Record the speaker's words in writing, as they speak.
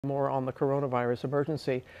More on the coronavirus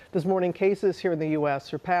emergency. This morning, cases here in the U.S.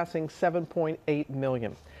 surpassing 7.8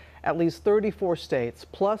 million. At least 34 states,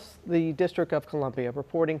 plus the District of Columbia,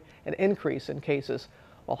 reporting an increase in cases,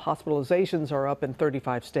 while hospitalizations are up in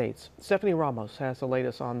 35 states. Stephanie Ramos has the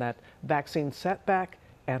latest on that vaccine setback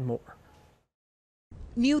and more.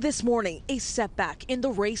 New this morning, a setback in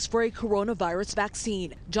the race for a coronavirus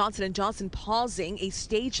vaccine. Johnson & Johnson pausing a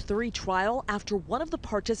stage 3 trial after one of the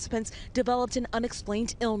participants developed an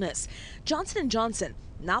unexplained illness. Johnson & Johnson,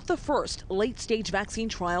 not the first late-stage vaccine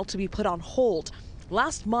trial to be put on hold.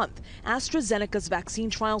 Last month, AstraZeneca's vaccine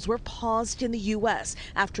trials were paused in the U.S.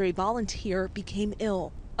 after a volunteer became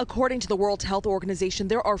ill. According to the World Health Organization,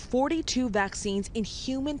 there are 42 vaccines in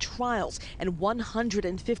human trials and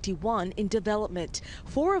 151 in development.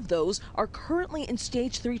 4 of those are currently in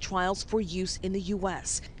stage 3 trials for use in the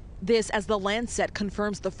U.S. This as the Lancet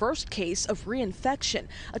confirms the first case of reinfection,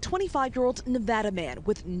 a 25-year-old Nevada man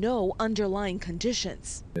with no underlying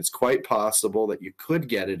conditions. It's quite possible that you could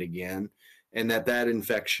get it again, and that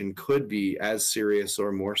infection could be as serious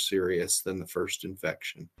or more serious than the first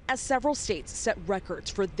infection. As several states set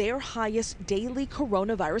records for their highest daily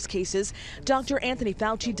coronavirus cases, Dr. Anthony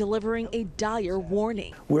Fauci delivering a dire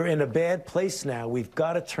warning. We're in a bad place now. We've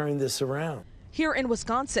got to turn this around. Here in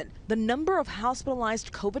Wisconsin, the number of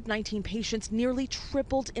hospitalized COVID-19 patients nearly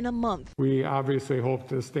tripled in a month. We obviously hoped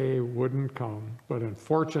this day wouldn't come, but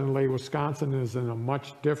unfortunately, Wisconsin is in a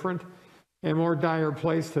much different and more dire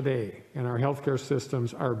place today, and our healthcare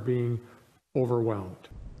systems are being overwhelmed.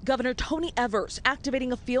 Governor Tony Evers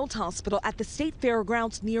activating a field hospital at the state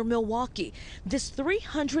fairgrounds near Milwaukee. This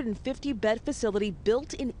 350-bed facility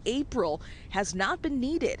built in April has not been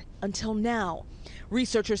needed until now.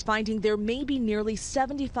 Researchers finding there may be nearly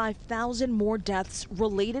 75,000 more deaths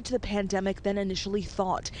related to the pandemic than initially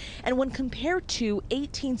thought. And when compared to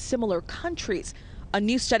 18 similar countries, a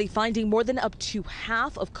new study finding more than up to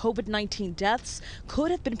half of COVID-19 deaths could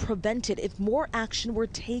have been prevented if more action were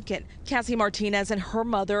taken. Cassie Martinez and her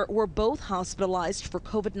mother were both hospitalized for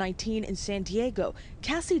COVID-19 in San Diego.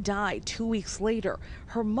 Cassie died 2 weeks later.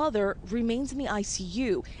 Her mother remains in the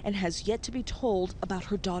ICU and has yet to be told about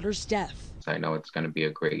her daughter's death. I know it's going to be a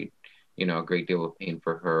great deal of pain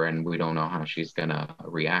for her, and we don't know how she's going to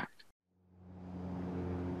react.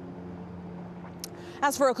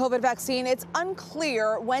 As for a COVID vaccine, it's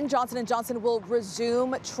unclear when Johnson & Johnson will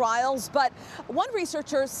resume trials, but one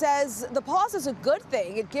researcher says the pause is a good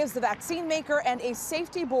thing. It gives the vaccine maker and a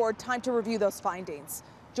safety board time to review those findings.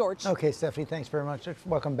 George. Okay, Stephanie, thanks very much.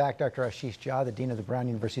 Welcome back, Dr. Ashish Jha, the Dean of the Brown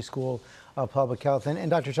University School of Public Health. And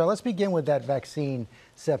Dr. Jha, let's begin with that vaccine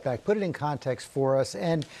setback. Put it in context for us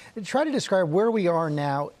and try to describe where we are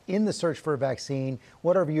now in the search for a vaccine,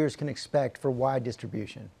 what our viewers can expect for wide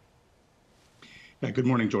distribution. Yeah, good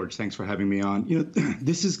morning, George. Thanks for having me on.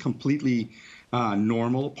 This is completely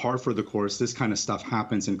normal, par for the course. This kind of stuff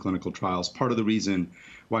happens in clinical trials. Part of the reason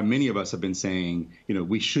why many of us have been saying,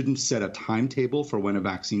 we shouldn't set a timetable for when a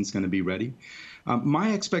vaccine is going to be ready.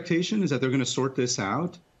 My expectation is that they're going to sort this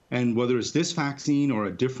out. And whether it's this vaccine or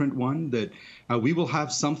a different one, that we will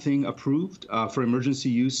have something approved for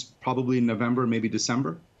emergency use probably in November, maybe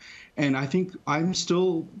December. And I think I'm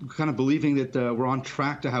still kind of believing that we're on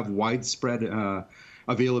track to have widespread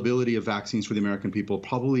availability of vaccines for the American people,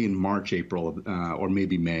 probably in March, April, or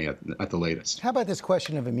maybe May at the latest. How about this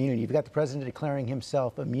question of immunity? You've got the president declaring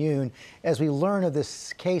himself immune. As we learn of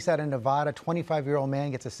this case out of Nevada, 25-year-old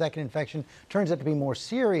man gets a second infection, turns out to be more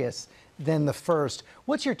serious than the first.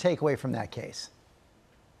 What's your takeaway from that case?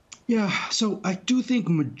 Yeah, so I do think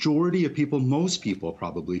majority of people, most people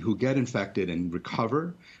probably, who get infected and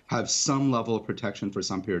recover have some level of protection for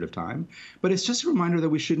some period of time. But it's just a reminder that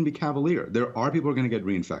we shouldn't be cavalier. There are people who are going to get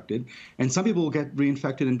reinfected, and some people will get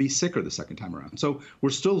reinfected and be sicker the second time around. So we're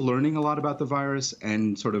still learning a lot about the virus,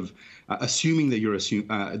 and sort of assuming that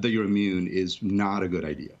you're immune is not a good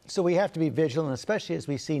idea. So we have to be vigilant, especially as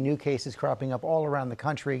we see new cases cropping up all around the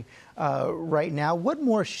country right now. What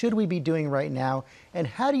more should we be doing right now, and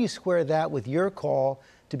how do you square that with your call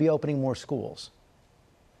to be opening more schools?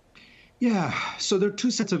 Yeah, so there are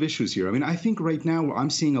two sets of issues here. I mean, I think right now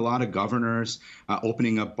I'm seeing a lot of governors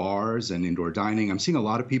opening up bars and indoor dining. I'm seeing a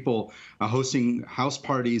lot of people hosting house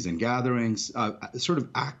parties and gatherings, sort of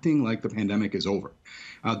acting like the pandemic is over.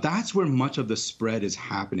 That's where much of the spread is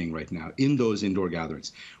happening right now, in those indoor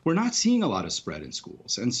gatherings. We're not seeing a lot of spread in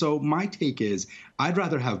schools. And so my take is I'd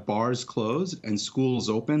rather have bars closed and schools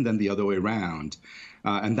open than the other way around.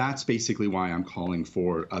 And that's basically why I'm calling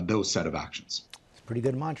for those set of actions. Pretty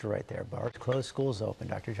good mantra right there. Bars closed, schools open.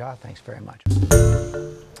 Dr. Jha, thanks very much.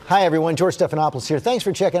 Hi, everyone. George Stephanopoulos here. Thanks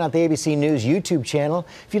for checking out the ABC News YouTube channel.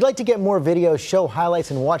 If you'd like to get more videos, show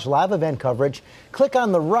highlights, and watch live event coverage, click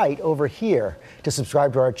on the right over here to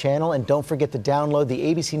subscribe to our channel. And don't forget to download the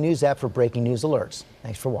ABC News app for breaking news alerts.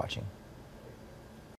 Thanks for watching.